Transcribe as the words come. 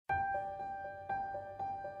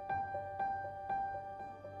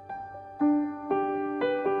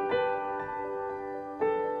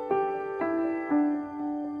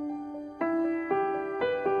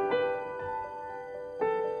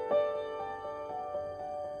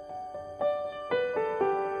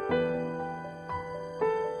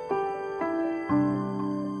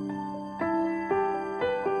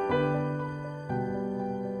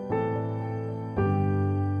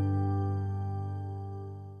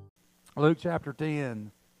Luke chapter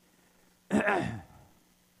 10. I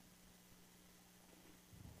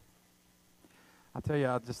tell you,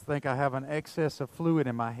 I just think I have an excess of fluid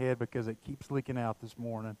in my head because it keeps leaking out this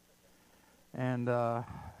morning. And,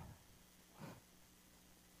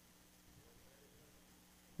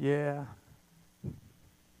 yeah.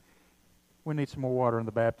 We need some more water in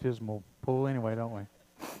the baptismal pool anyway, don't we?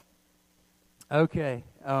 Okay.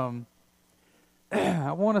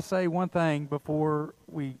 I want to say one thing before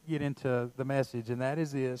we get into the message, and that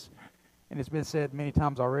is this, and it's been said many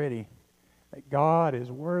times already, that God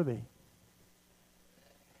is worthy.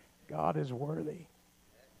 God is worthy.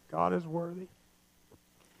 God is worthy.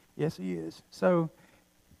 Yes, He is. So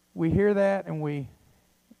we hear that and we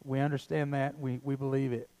understand that. We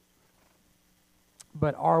believe it.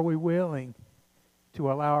 But are we willing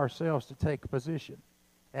to allow ourselves to take a position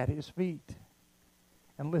at His feet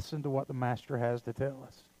and listen to what the Master has to tell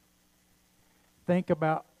us? Think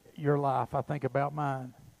about your life. I think about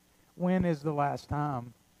mine. When is the last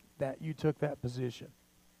time that you took that position?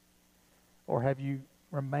 Or have you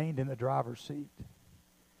remained in the driver's seat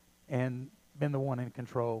and been the one in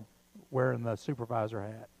control, wearing the supervisor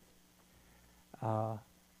hat?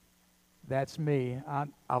 That's me.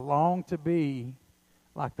 I long to be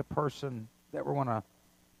like the person that we're going to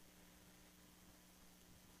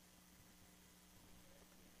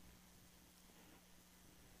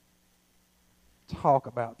talk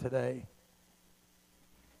about today.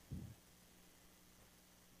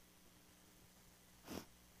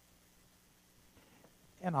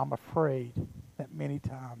 And I'm afraid that many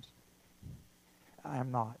times I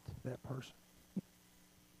am not that person.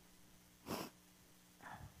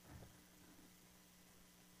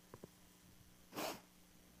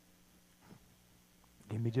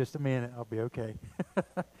 Give me just a minute. I'll be okay.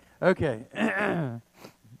 Okay.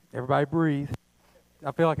 Everybody breathe.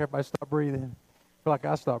 I feel like everybody stopped breathing. I feel like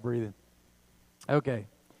I stopped breathing. Okay.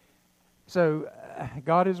 So,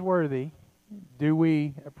 God is worthy. Do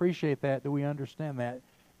we appreciate that? Do we understand that?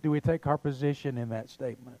 Do we take our position in that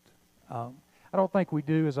statement? I don't think we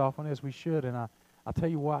do as often as we should, and I'll tell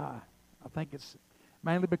you why. I think it's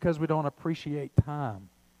mainly because we don't appreciate time.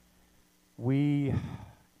 We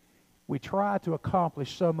try to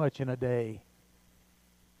accomplish so much in a day.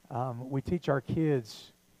 We teach our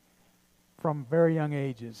kids from very young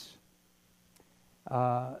ages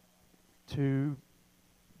you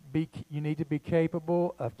need to be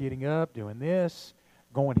capable of getting up, doing this,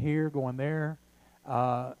 going here, going there,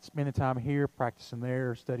 spending time here, practicing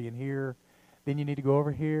there, studying here. Then you need to go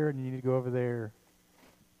over here, and you need to go over there.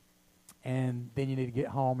 And then you need to get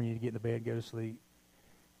home, and you need to get in the bed and go to sleep.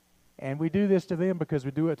 And we do this to them because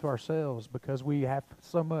we do it to ourselves, because we have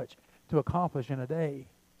so much to accomplish in a day,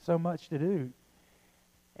 so much to do.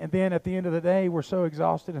 And then at the end of the day, we're so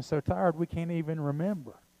exhausted and so tired, we can't even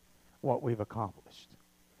remember what we've accomplished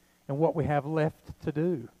and what we have left to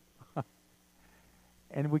do.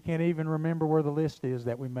 And we can't even remember where the list is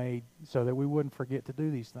that we made so that we wouldn't forget to do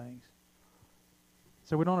these things.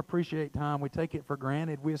 So we don't appreciate time. We take it for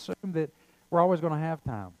granted. We assume that we're always going to have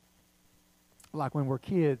time. Like when we're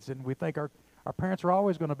kids and we think our parents are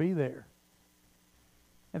always going to be there.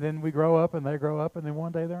 And then we grow up and they grow up and then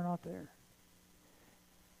one day they're not there.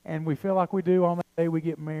 And we feel like we do on the day we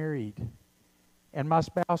get married. And my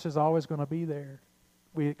spouse is always going to be there.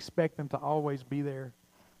 We expect them to always be there.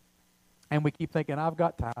 And we keep thinking, I've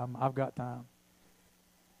got time, I've got time.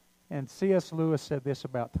 And C.S. Lewis said this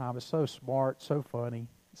about time. It's so smart, so funny,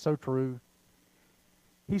 so true.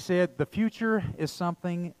 He said, the future is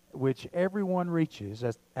something which everyone reaches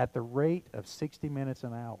at the rate of 60 minutes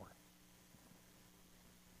an hour.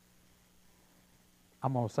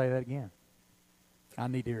 I'm going to say that again. I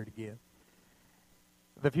need to hear it again.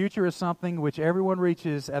 The future is something which everyone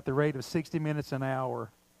reaches at the rate of 60 minutes an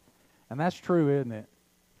hour. And that's true, isn't it?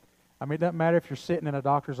 I mean, it doesn't matter if you're sitting in a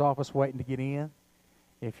doctor's office waiting to get in,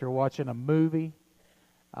 if you're watching a movie,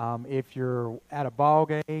 if you're at a ball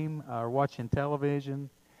game or watching television,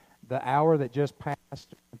 the hour that just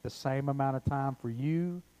passed, the same amount of time for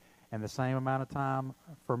you and the same amount of time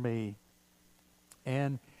for me.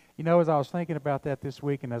 And, you know, as I was thinking about that this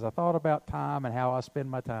week and as I thought about time and how I spend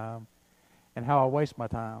my time and how I waste my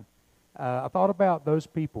time, I thought about those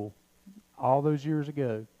people all those years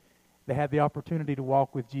ago that had the opportunity to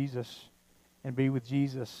walk with Jesus and be with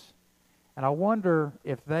Jesus. And I wonder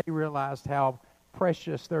if they realized how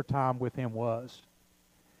precious their time with Him was.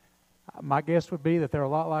 My guess would be that they're a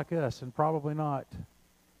lot like us, and probably not.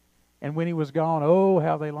 And when He was gone, oh,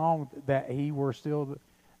 how they longed that He were still,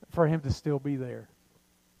 for Him to still be there,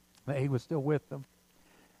 that He was still with them.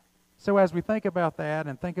 So as we think about that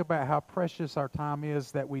and think about how precious our time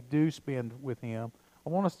is that we do spend with Him, I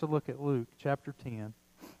want us to look at Luke chapter 10,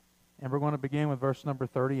 and we're going to begin with verse number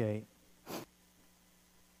 38.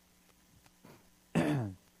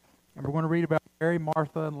 And we're going to read about Mary,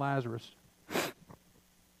 Martha, and Lazarus.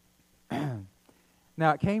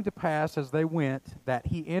 Now it came to pass as they went that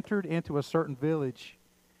he entered into a certain village,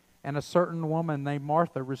 and a certain woman named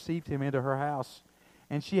Martha received him into her house.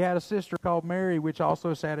 And she had a sister called Mary, which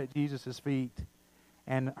also sat at Jesus' feet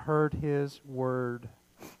and heard his word.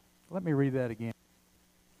 Let me read that again.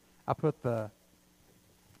 I put the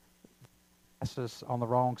emphasis on the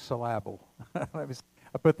wrong syllable.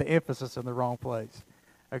 I put the emphasis in the wrong place.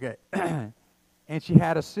 Okay. And she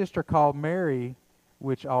had a sister called Mary,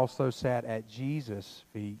 which also sat at Jesus'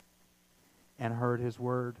 feet and heard his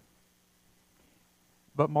word.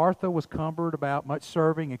 But Martha was cumbered about much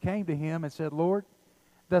serving, and came to him and said, Lord,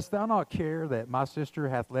 dost thou not care that my sister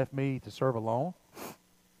hath left me to serve alone?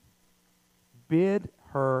 Bid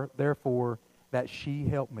her, therefore, that she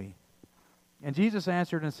help me. And Jesus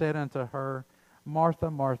answered and said unto her,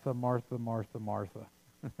 Martha, Martha, Martha, Martha, Martha.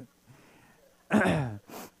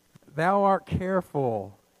 Thou art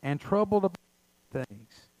careful and troubled about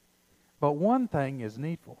things, but one thing is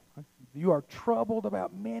needful. You are troubled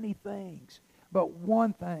about many things, but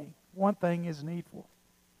one thing is needful.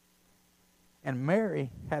 And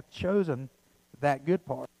Mary hath chosen that good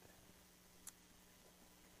part,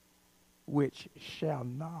 which shall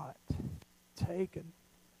not be taken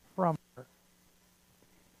from her.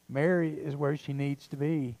 Mary is where she needs to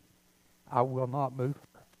be. I will not move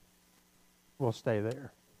her. We'll stay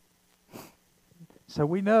there. So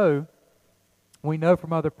we know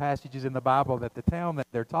from other passages in the Bible that the town that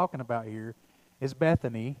they're talking about here is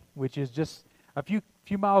Bethany, which is just a few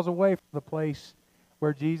miles away from the place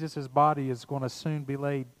where Jesus' body is going to soon be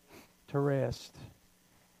laid to rest.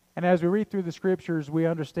 And as we read through the Scriptures, we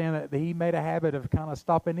understand that he made a habit of kind of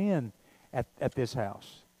stopping in at this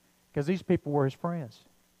house, because these people were his friends.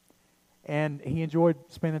 And he enjoyed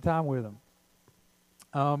spending time with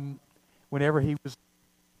them. Whenever he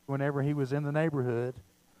was in the neighborhood,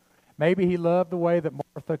 maybe he loved the way that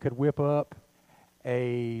Martha could whip up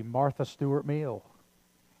a Martha Stewart meal.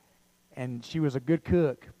 And she was a good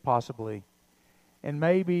cook, possibly. And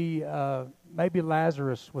maybe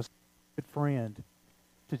Lazarus was a good friend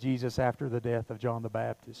to Jesus after the death of John the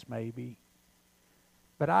Baptist, maybe.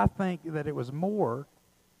 But I think that it was more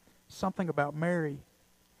something about Mary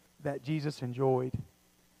that Jesus enjoyed,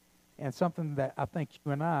 and something that I think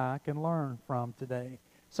you and I can learn from today.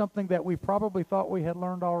 Something that we probably thought we had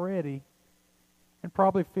learned already, and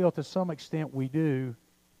probably feel to some extent we do,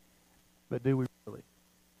 but do we really?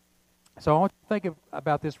 So I want you to think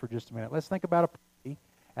about this for just a minute. Let's think about a party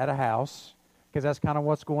at a house, because that's kind of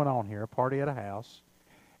what's going on here, a party at a house.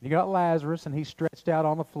 You got Lazarus, and he's stretched out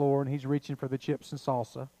on the floor, and he's reaching for the chips and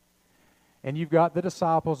salsa. And you've got the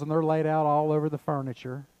disciples, and they're laid out all over the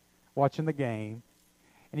furniture, watching the game.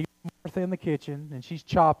 And you got Martha in the kitchen, and she's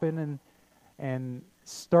chopping and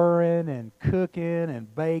stirring and cooking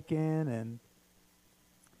and baking,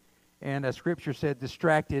 and as Scripture said,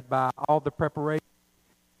 distracted by all the preparation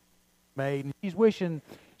made. And she's wishing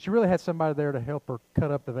she really had somebody there to help her cut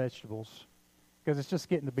up the vegetables, because it's just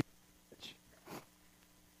getting to be much.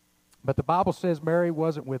 But the Bible says Mary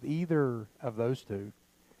wasn't with either of those two.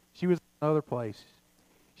 She was in another place.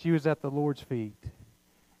 She was at the Lord's feet.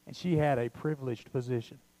 And she had a privileged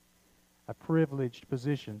position. A privileged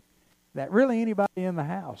position that really anybody in the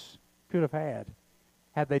house could have had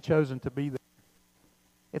they chosen to be there.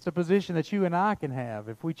 It's a position that you and I can have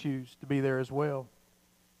if we choose to be there as well.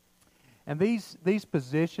 And these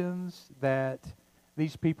positions that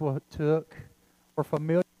these people took were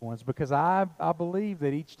familiar ones, because I believe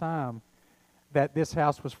that each time that this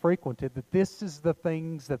house was frequented, that this is the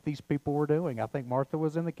things that these people were doing. I think Martha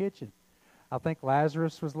was in the kitchen. I think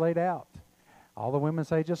Lazarus was laid out. All the women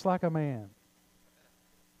say, just like a man.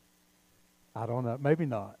 I don't know. Maybe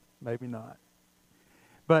not. Maybe not.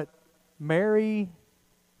 But Mary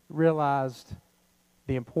realized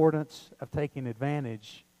the importance of taking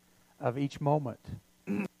advantage of each moment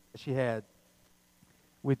she had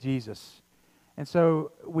with Jesus. And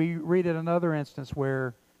so we read in another instance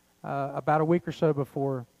where about a week or so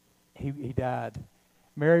before he died,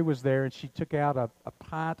 Mary was there, and she took out a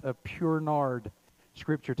pint of pure nard,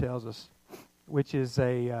 Scripture tells us, which is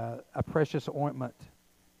a precious ointment.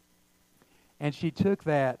 And she took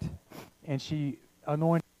that, and she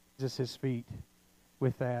anointed Jesus' feet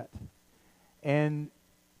with that. And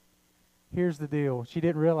here's the deal. She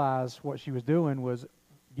didn't realize what she was doing was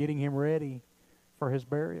getting him ready for his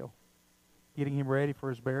burial. Getting him ready for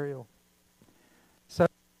his burial. So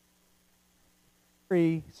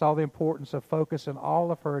Mary saw the importance of focusing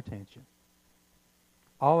all of her attention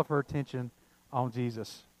all of her attention on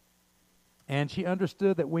Jesus. And she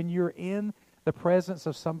understood that when you're in the presence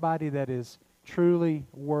of somebody that is truly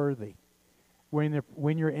worthy,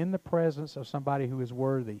 when you're in the presence of somebody who is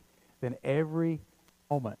worthy, then every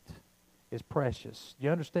moment is precious. Do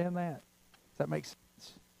you understand that? Does that make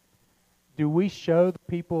sense? Do we show the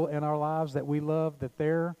people in our lives that we love that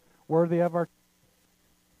they're worthy of our?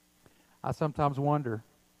 I sometimes wonder.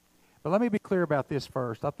 But let me be clear about this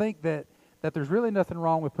first. I think that there's really nothing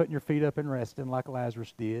wrong with putting your feet up and resting like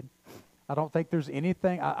Lazarus did. I don't think there's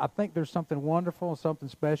anything. I think there's something wonderful and something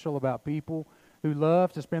special about people who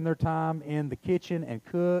love to spend their time in the kitchen and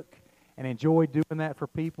cook and enjoy doing that for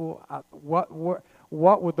people. What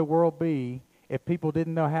would the world be if people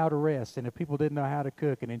didn't know how to rest and if people didn't know how to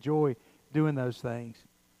cook and enjoy doing those things?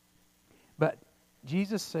 But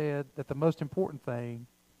Jesus said that the most important thing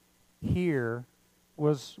here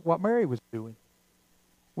was what Mary was doing.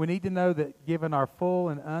 We need to know that giving our full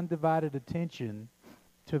and undivided attention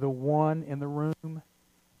to the one in the room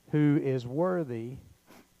who is worthy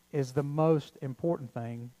is the most important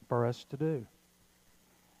thing for us to do.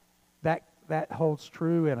 That holds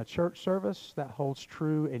true in a church service. That holds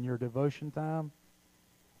true in your devotion time.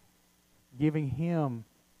 Giving Him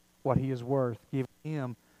what He is worth. Giving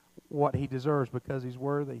Him what He deserves because He's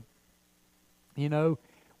worthy. You know,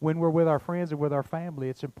 when we're with our friends and with our family,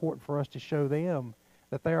 it's important for us to show them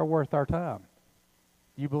that they are worth our time.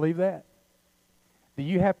 Do you believe that? Do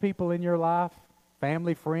you have people in your life,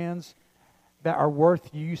 family, friends, that are worth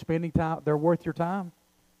you spending time? They're worth your time?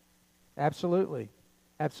 Absolutely.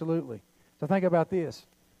 Absolutely. So think about this.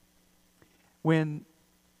 When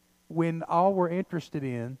all we're interested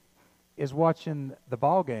in is watching the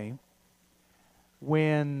ball game,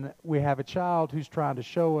 when we have a child who's trying to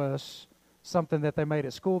show us something that they made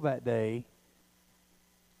at school that day,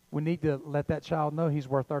 we need to let that child know he's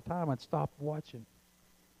worth our time and stop watching.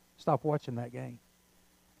 Stop watching that game.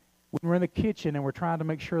 When we're in the kitchen and we're trying to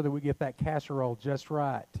make sure that we get that casserole just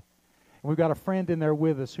right, and we've got a friend in there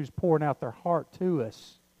with us who's pouring out their heart to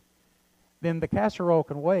us, then the casserole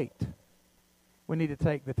can wait. We need to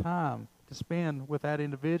take the time to spend with that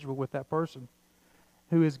individual, with that person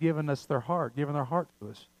who has given us their heart, given their heart to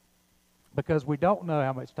us, because we don't know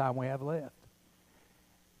how much time we have left.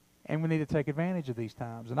 And we need to take advantage of these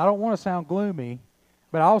times. And I don't want to sound gloomy,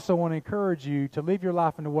 but I also want to encourage you to live your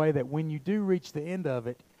life in a way that when you do reach the end of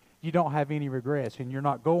it, you don't have any regrets and you're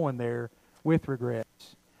not going there with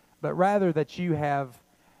regrets, but rather that you have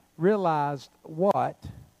realized what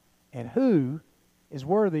and who is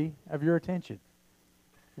worthy of your attention.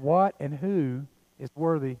 What and who is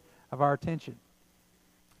worthy of our attention.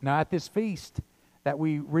 Now, at this feast that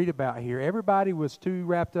we read about here, everybody was too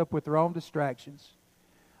wrapped up with their own distractions.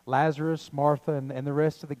 Lazarus, Martha, and the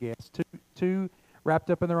rest of the guests, too wrapped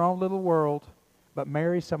up in their own little world, but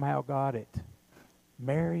Mary somehow got it.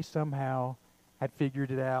 Mary somehow had figured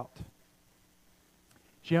it out.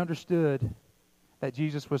 She understood that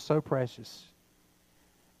Jesus was so precious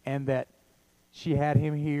and that she had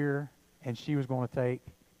Him here and she was going to take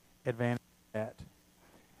advantage of that.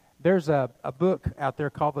 There's a book out there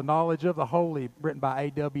called The Knowledge of the Holy, written by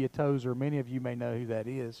A.W. Tozer. Many of you may know who that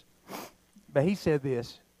is. But he said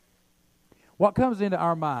this: what comes into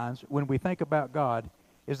our minds when we think about God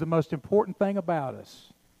is the most important thing about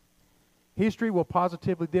us. History will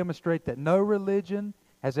positively demonstrate that no religion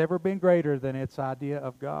has ever been greater than its idea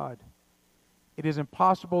of God. It is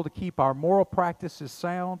impossible to keep our moral practices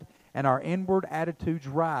sound and our inward attitudes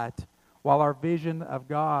right while our vision of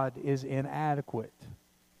God is inadequate.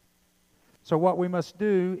 So what we must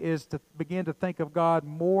do is to begin to think of God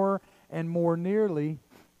more and more nearly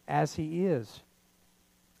as He is.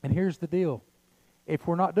 And here's the deal. If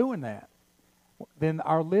we're not doing that, then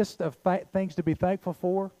our list of things to be thankful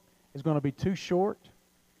for is going to be too short.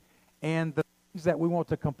 And the things that we want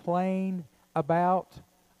to complain about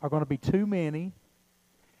are going to be too many.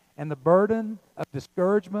 And the burden of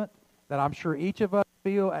discouragement that I'm sure each of us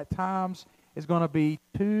feel at times is going to be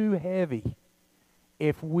too heavy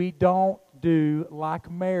if we don't do like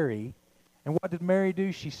Mary. And what did Mary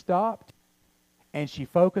do? She stopped and she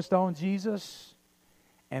focused on Jesus.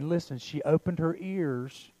 And listen, she opened her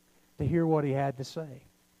ears to hear what He had to say.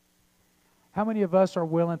 How many of us are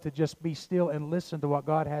willing to just be still and listen to what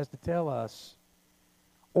God has to tell us?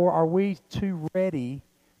 Or are we too ready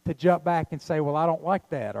to jump back and say, well, I don't like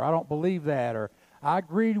that, or I don't believe that, or I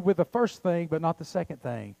agreed with the first thing but not the second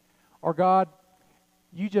thing? Or God,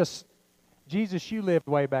 Jesus, you lived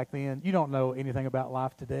way back then. You don't know anything about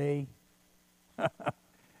life today.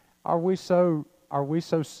 Are we so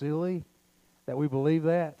silly that we believe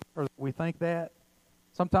that or that we think that?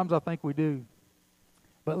 Sometimes I think we do.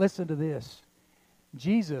 But listen to this.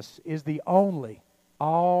 Jesus is the only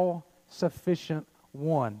all-sufficient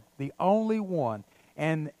one, the only one.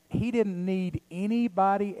 And he didn't need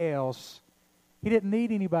anybody else. He didn't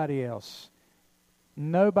need anybody else.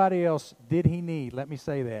 Nobody else did he need, let me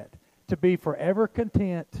say that, to be forever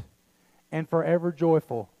content and forever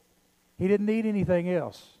joyful. He didn't need anything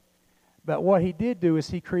else. But what he did do is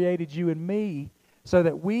he created you and me so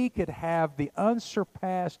that we could have the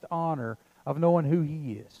unsurpassed honor of knowing who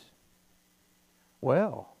he is.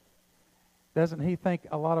 Well, doesn't he think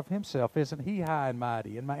a lot of himself? Isn't he high and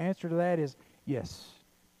mighty? And my answer to that is yes.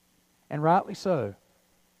 And rightly so.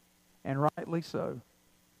 And rightly so.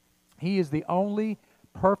 He is the only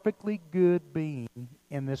perfectly good being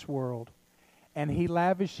in this world. And he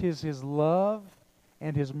lavishes his love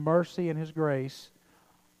and his mercy and his grace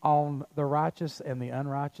on the righteous and the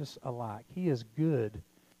unrighteous alike. He is good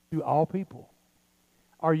to all people.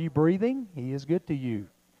 Are you breathing? He is good to you.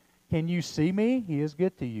 Can you see me? He is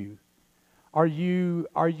good to you. Are you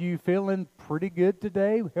feeling pretty good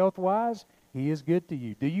today, health-wise? He is good to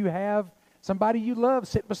you. Do you have somebody you love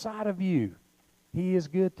sit beside of you? He is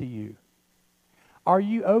good to you. Are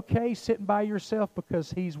you okay sitting by yourself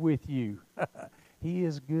because he's with you? He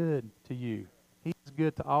is good to you. He's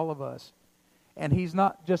good to all of us. And he's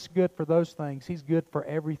not just good for those things. He's good for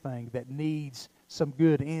everything that needs some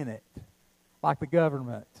good in it, like the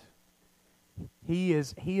government. He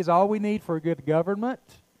is all we need for a good government.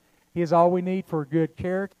 He is all we need for a good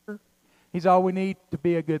character. He's all we need to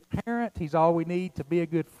be a good parent. He's all we need to be a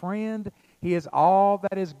good friend. He is all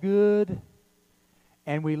that is good,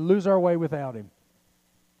 and we lose our way without him.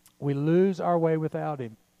 We lose our way without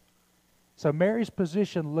him. So Mary's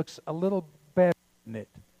position looks a little better, doesn't it?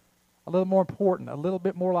 A little more important, a little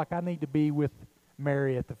bit more like I need to be with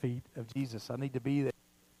Mary at the feet of Jesus. I need to be there.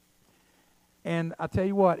 And I tell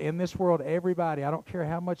you what, in this world, everybody, I don't care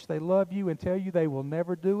how much they love you and tell you they will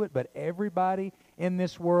never do it, but everybody in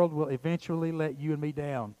this world will eventually let you and me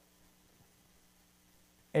down.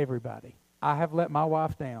 Everybody. I have let my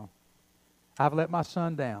wife down. I've let my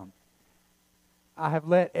son down. I have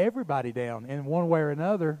let everybody down in one way or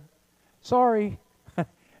another. Sorry,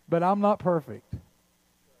 but I'm not perfect.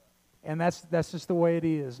 And that's just the way it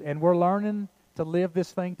is. And we're learning to live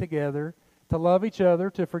this thing together, to love each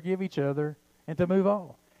other, to forgive each other, and to move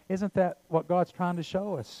on. Isn't that what God's trying to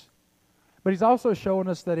show us? But he's also showing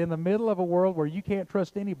us that in the middle of a world where you can't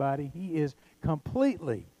trust anybody, he is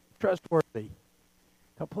completely trustworthy.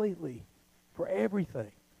 Completely. For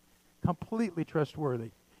everything. Completely trustworthy.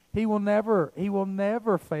 He will never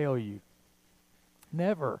fail you.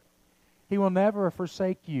 Never. He will never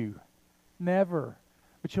forsake you. Never.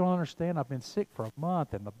 But you'll understand, I've been sick for a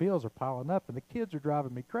month, and the bills are piling up, and the kids are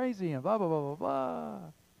driving me crazy, and blah, blah, blah, blah, blah.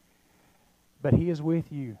 But he is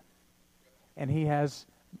with you. And he has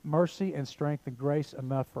mercy and strength and grace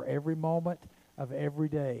enough for every moment of every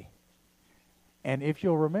day. And if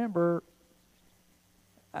you'll remember,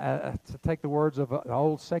 to take the words of an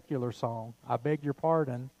old secular song, I beg your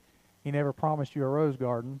pardon, he never promised you a rose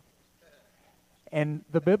garden. And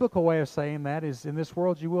the biblical way of saying that is, in this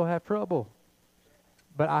world you will have trouble.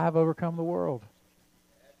 But I have overcome the world.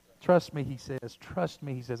 Trust me, he says. Trust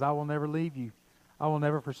me, he says. I will never leave you. I will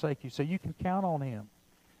never forsake you. So you can count on him.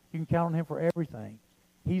 You can count on him for everything.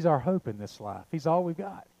 He's our hope in this life. He's all we've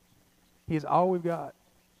got. He is all we've got.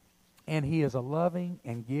 And he is a loving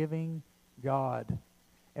and giving God.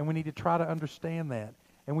 And we need to try to understand that.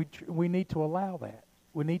 And we need to allow that.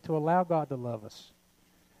 We need to allow God to love us.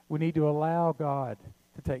 We need to allow God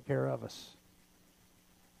to take care of us.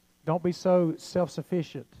 Don't be so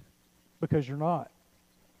self-sufficient, because you're not.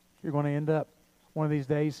 You're going to end up one of these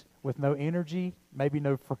days with no energy, maybe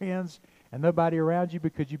no friends, and nobody around you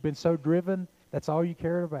because you've been so driven, that's all you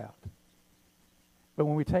cared about. But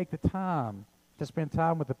when we take the time to spend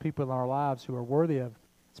time with the people in our lives who are worthy of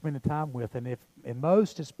spending time with, and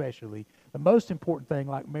most especially, the most important thing,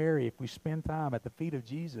 like Mary, if we spend time at the feet of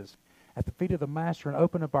Jesus, at the feet of the Master, and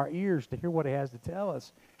open up our ears to hear what he has to tell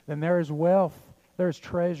us, then there is wealth. There's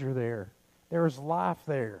treasure there. There is life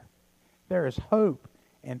there. There is hope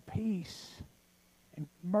and peace and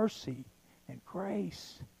mercy and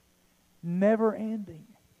grace. Never ending.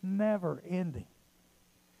 Never ending.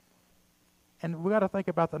 And we got to think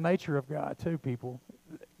about the nature of God too, people.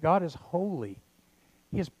 God is holy.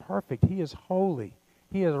 He is perfect. He is holy.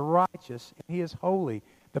 He is righteous. And he is holy.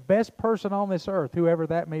 The best person on this earth, whoever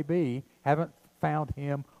that may be, haven't found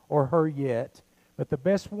him or her yet, but the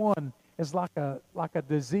best one is like a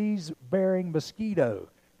disease-bearing mosquito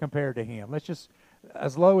compared to him. Let's just,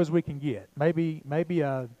 as low as we can get. Maybe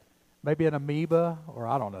an amoeba, or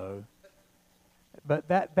I don't know. But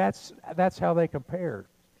that's how they compare.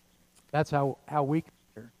 That's how we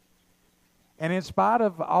compare. And in spite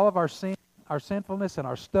of all of our sin, our sinfulness and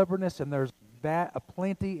our stubbornness, and there's that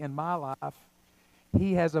aplenty in my life,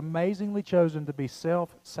 He has amazingly chosen to be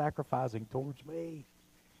self-sacrificing towards me.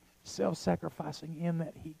 Self-sacrificing in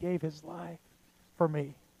that He gave His life for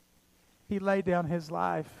me. He laid down His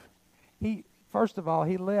life. First of all,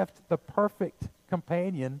 He left the perfect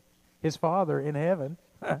companion, His Father in heaven.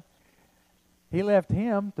 He left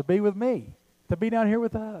Him to be with me, to be down here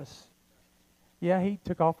with us. Yeah, He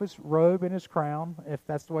took off His robe and His crown, if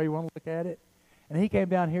that's the way you want to look at it. And He came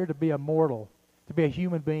down here to be a mortal, to be a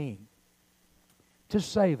human being, to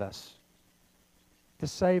save us. To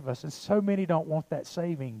save us. And so many don't want that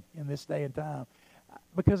saving in this day and time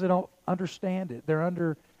because they don't understand it. They're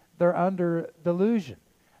under delusion.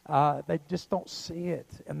 They just don't see it.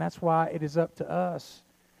 And that's why it is up to us.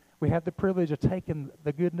 We have the privilege of taking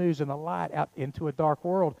the good news and the light out into a dark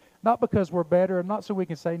world. Not because we're better, and not so we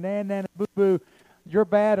can say, nah, boo-boo, you're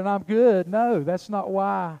bad and I'm good. No, that's not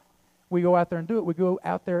why we go out there and do it. We go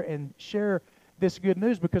out there and share this good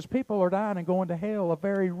news because people are dying and going to hell, a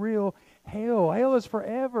very real hell. Hell is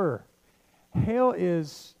forever. Hell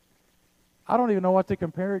is, I don't even know what to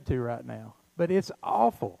compare it to right now, but it's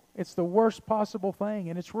awful. It's the worst possible thing,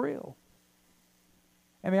 and it's real.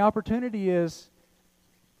 And the opportunity is,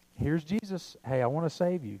 here's Jesus. Hey, I want to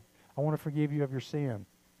save you. I want to forgive you of your sin.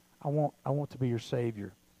 I want to be your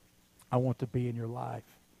Savior. I want to be in your life.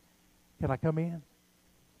 Can I come in?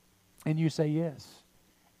 And you say yes.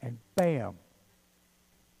 And bam,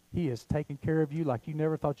 He is taking care of you like you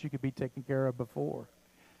never thought you could be taken care of before.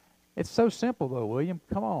 It's so simple, though, William.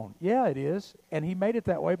 Come on. Yeah, it is. And He made it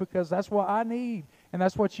that way because that's what I need, and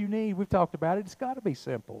that's what you need. We've talked about it. It's got to be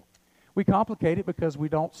simple. We complicate it because we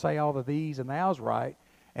don't say all the these and thous right,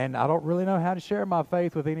 and I don't really know how to share my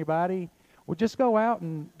faith with anybody. Well, just go out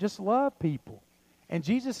and just love people, and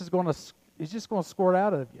Jesus is just going to squirt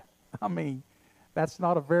out of you. I mean, that's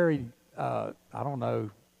not a very,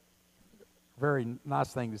 very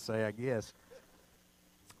nice thing to say, I guess.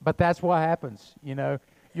 But that's what happens, you know.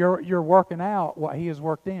 You're working out what He has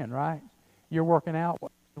worked in, right? You're working out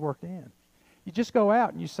what He's worked in. You just go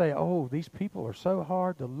out and you say, oh, these people are so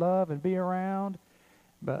hard to love and be around.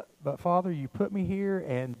 But Father, you put me here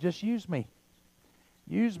and just use me.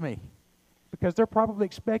 Use me. Because they're probably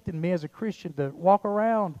expecting me as a Christian to walk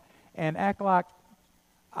around and act like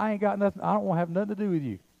I ain't got nothing, I don't want to have nothing to do with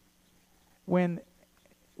you.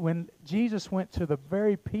 When Jesus went to the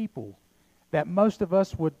very people that most of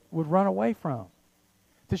us would run away from,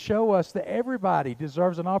 to show us that everybody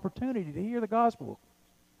deserves an opportunity to hear the gospel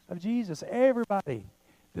of Jesus. Everybody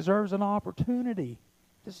deserves an opportunity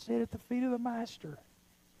to sit at the feet of the Master.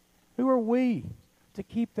 Who are we to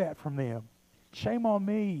keep that from them? Shame on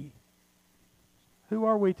me. Who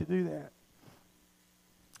are we to do that?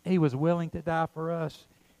 He was willing to die for us.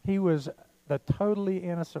 He was the totally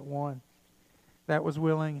innocent one that was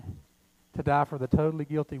willing to die for the totally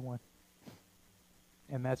guilty one.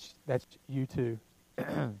 And that's you too.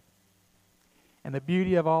 And the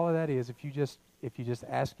beauty of all of that is if you just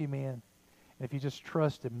ask Him in, and if you just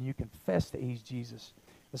trust Him and you confess that He's Jesus,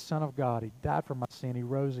 the Son of God, He died for my sin, He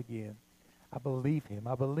rose again. I believe Him.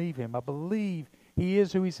 I believe Him. I believe He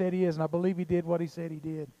is who He said He is, and I believe He did what He said He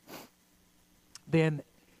did. Then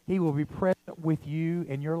He will be present with you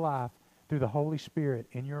in your life through the Holy Spirit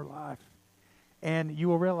in your life. And you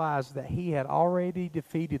will realize that He had already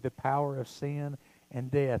defeated the power of sin and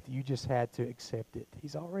death. You just had to accept it.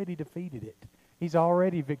 He's already defeated it. He's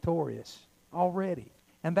already victorious. Already.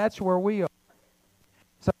 And that's where we are.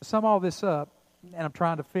 So to sum all this up, and I'm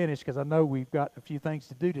trying to finish because I know we've got a few things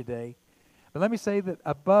to do today. But let me say that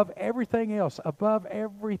above everything else,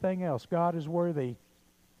 God is worthy.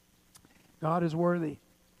 God is worthy.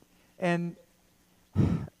 And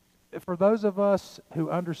for those of us who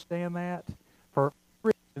understand that, for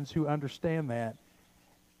Christians who understand that,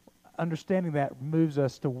 understanding that moves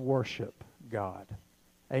us to worship God.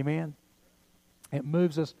 Amen? It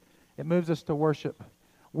moves us to worship.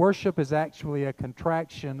 Worship is actually a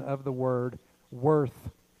contraction of the word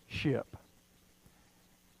worth-ship.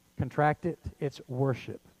 Contract it, it's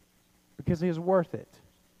worship. Because He is worth it.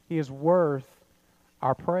 He is worth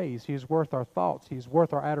our praise. He is worth our thoughts. He is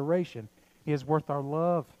worth our adoration. He is worth our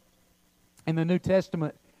love. In the New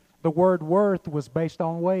Testament, the word worth was based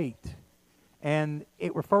on weight. And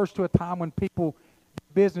it refers to a time when people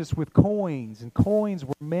did business with coins, and coins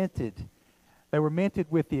were minted. They were minted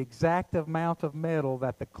with the exact amount of metal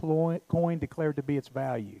that the coin declared to be its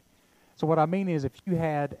value. So what I mean is if you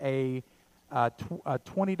had a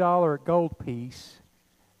 $20 gold piece,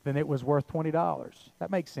 then it was worth $20.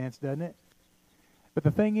 That makes sense, doesn't it? But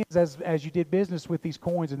the thing is, as you did business with these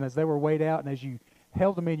coins and as they were weighed out and as you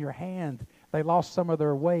held them in your hand, they lost some of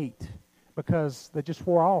their weight because they just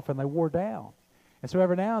wore off and they wore down. And so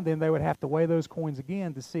every now and then they would have to weigh those coins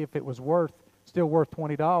again to see if it was still worth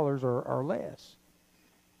 $20 or less.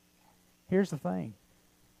 Here's the thing.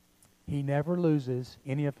 He never loses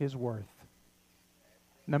any of his worth.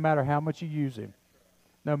 No matter how much you use him.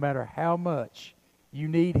 No matter how much you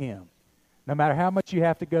need him. No matter how much you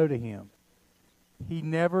have to go to him. He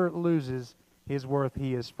never loses his worth.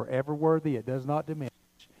 He is forever worthy. It does not diminish.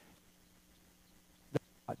 It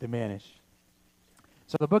does not diminish.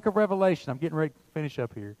 So the book of Revelation, I'm getting ready to finish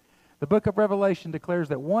up here. The book of Revelation declares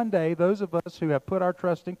that one day those of us who have put our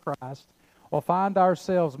trust in Christ will find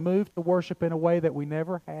ourselves moved to worship in a way that we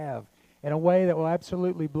never have, in a way that will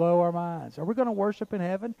absolutely blow our minds. Are we going to worship in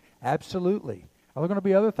heaven? Absolutely. Are there going to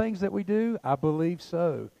be other things that we do? I believe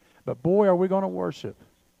so. But boy, are we going to worship.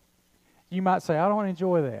 You might say, I don't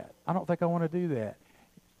enjoy that. I don't think I want to do that.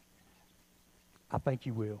 I think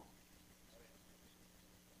you will.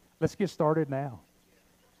 Let's get started now.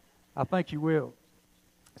 I think you will.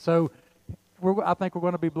 So I think we're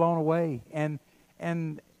going to be blown away. And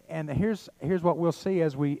here's what we'll see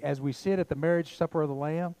as we sit at the marriage supper of the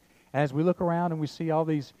Lamb, as we look around and we see all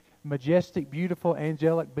these majestic, beautiful,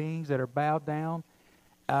 angelic beings that are bowed down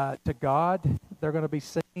to God. They're going to be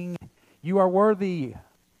singing, "You are worthy,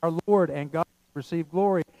 our Lord and God, to receive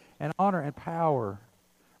glory and honor and power."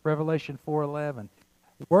 Revelation 4:11.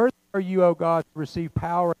 Worthy are you, O God, to receive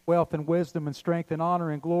power, wealth, and wisdom, and strength, and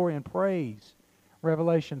honor, and glory, and praise.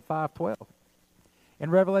 Revelation 5:12. In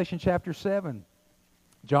Revelation chapter 7,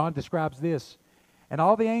 John describes this. And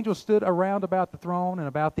all the angels stood around about the throne and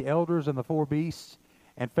about the elders and the four beasts,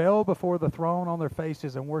 and fell before the throne on their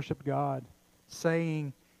faces and worshiped God,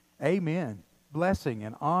 saying, Amen. Blessing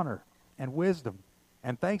and honor and wisdom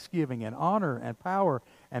and thanksgiving and honor and power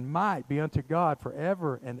and might be unto God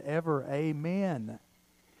forever and ever. Amen.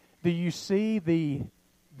 Do you see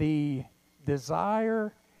the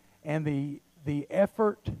desire and the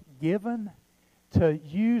effort given to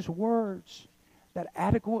use words that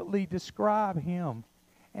adequately describe him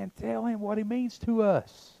and tell him what he means to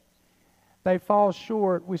us? They fall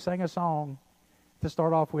short. We sang a song to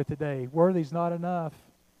start off with today. Worthy's not enough,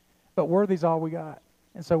 but worthy's all we got.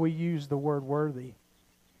 And so we use the word worthy.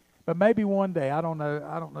 But maybe one day, I don't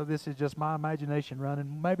know, this is just my imagination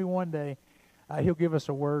running. Maybe one day he'll give us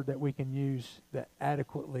a word that we can use that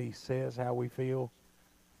adequately says how we feel.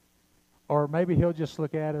 Or maybe he'll just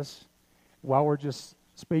look at us while we're just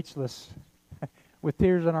speechless with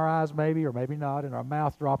tears in our eyes maybe, or maybe not, and our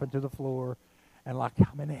mouth dropping to the floor, and like,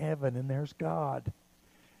 I'm in heaven and there's God.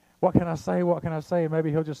 What can I say? What can I say? And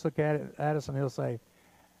maybe he'll just look at us and he'll say,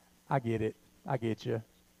 I get it. I get you.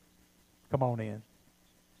 Come on in.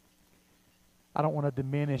 I don't want to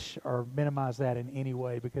diminish or minimize that in any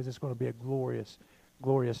way, because it's going to be a glorious,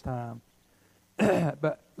 glorious time.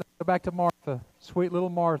 But let's go back to Martha, sweet little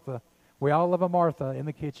Martha. We all love a Martha in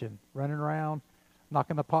the kitchen, running around,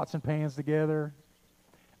 knocking the pots and pans together,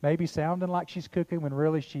 maybe sounding like she's cooking when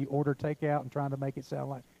really she ordered takeout and trying to make it sound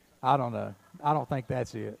like, I don't know. I don't think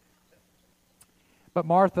that's it. But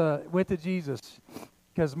Martha went to Jesus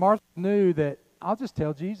because Martha knew that I'll just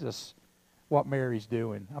tell Jesus what Mary's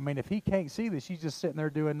doing. I mean, if he can't see that she's just sitting there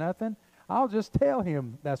doing nothing, I'll just tell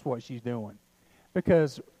him that's what she's doing.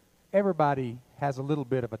 Because everybody has a little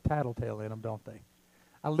bit of a tattletale in them, don't they?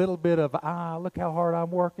 A little bit of, look how hard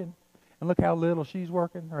I'm working, and look how little she's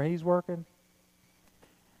working or he's working.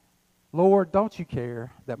 Lord, don't you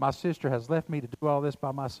care that my sister has left me to do all this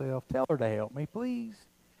by myself? Tell her to help me, please.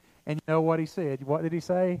 And you know what he said? What did he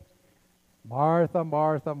say? Martha,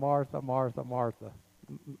 Martha, Martha, Martha, Martha.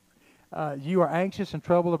 You are anxious and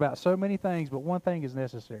troubled about so many things, but one thing is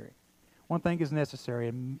necessary. One thing is necessary,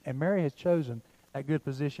 and Mary has chosen that good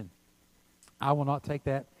position. I will not take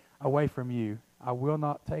that away from you. I will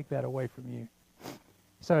not take that away from you.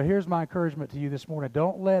 So here's my encouragement to you this morning.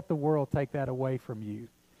 Don't let the world take that away from you.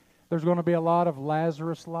 There's going to be a lot of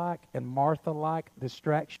Lazarus-like and Martha-like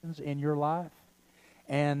distractions in your life,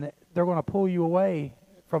 and they're going to pull you away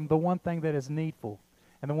from the one thing that is needful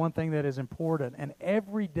and the one thing that is important. And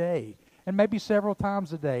every day, and maybe several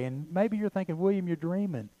times a day, and maybe you're thinking, William, you're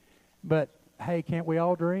dreaming. But, hey, can't we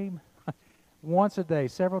all dream? Once a day,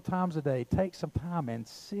 several times a day, take some time and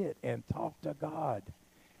sit and talk to God.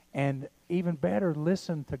 And even better,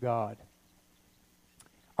 listen to God.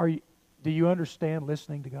 Do you understand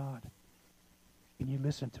listening to God? Can you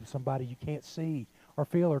listen to somebody you can't see or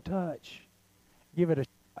feel or touch? Give it a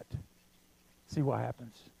shot. See what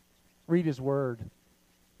happens. Read his word.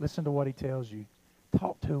 Listen to what he tells you.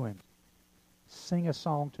 Talk to him. Sing a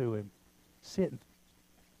song to him. Sit and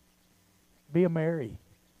Be a Mary.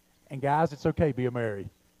 And guys, it's okay, be a Mary.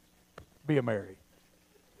 Be a Mary.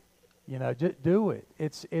 You know, just do it.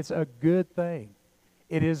 It's a good thing.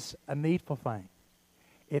 It is a needful thing.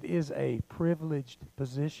 It is a privileged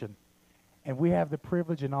position. And we have the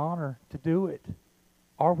privilege and honor to do it.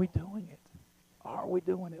 Are we doing it? Are we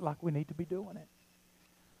doing it like we need to be doing it?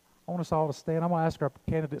 I want us all to stand. I'm going to ask our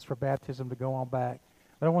candidates for baptism to go on back.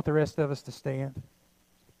 But I want the rest of us to stand.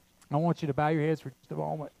 I want you to bow your heads for just a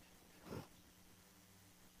moment.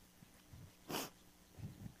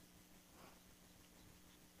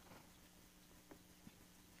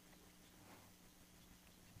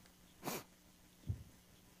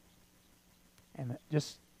 And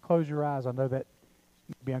just close your eyes. I know that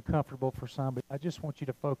may be uncomfortable for some, but I just want you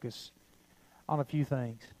to focus on a few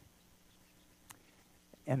things.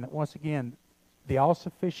 And once again, the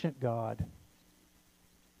all-sufficient God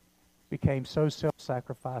became so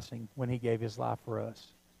self-sacrificing when he gave his life for us.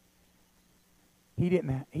 He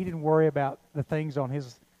didn't worry about the things on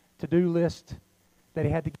his to-do list that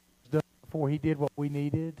he had to get done before he did what we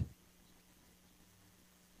needed.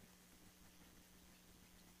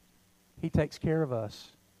 He takes care of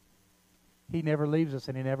us. He never leaves us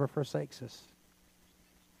and he never forsakes us.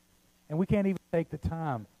 And we can't even take the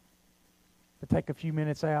time to take a few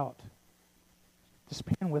minutes out to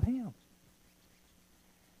spend with him.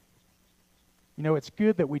 You know, it's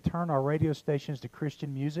good that we turn our radio stations to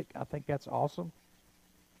Christian music. I think that's awesome.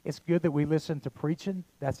 It's good that we listen to preaching.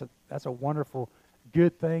 That's a wonderful,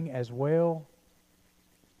 good thing as well.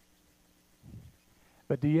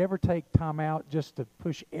 But do you ever take time out just to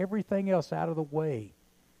push everything else out of the way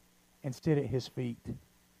and sit at his feet?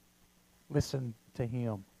 Listen to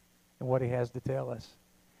him and what he has to tell us.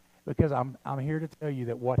 Because I'm here to tell you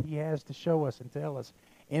that what he has to show us and tell us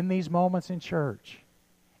in these moments in church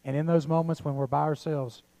and in those moments when we're by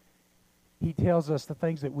ourselves, he tells us the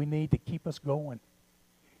things that we need to keep us going.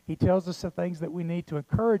 He tells us the things that we need to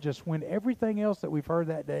encourage us when everything else that we've heard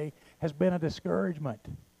that day has been a discouragement.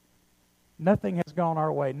 Nothing has gone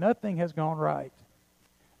our way. Nothing has gone right.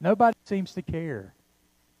 Nobody seems to care.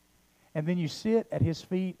 And then you sit at his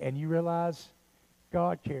feet and you realize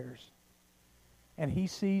God cares. And he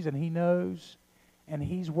sees and he knows and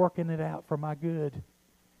he's working it out for my good.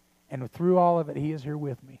 And through all of it, he is here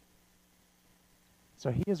with me. So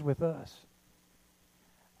he is with us.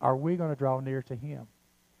 Are we going to draw near to him?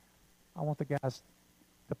 I want the guys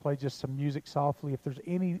to play just some music softly. If there's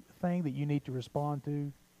anything that you need to respond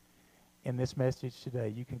to in this message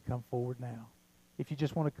today, you can come forward now. If you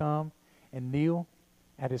just want to come and kneel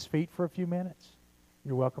at his feet for a few minutes,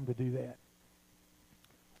 you're welcome to do that.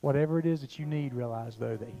 Whatever it is that you need, realize,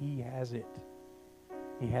 though, that he has it.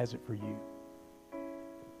 He has it for you.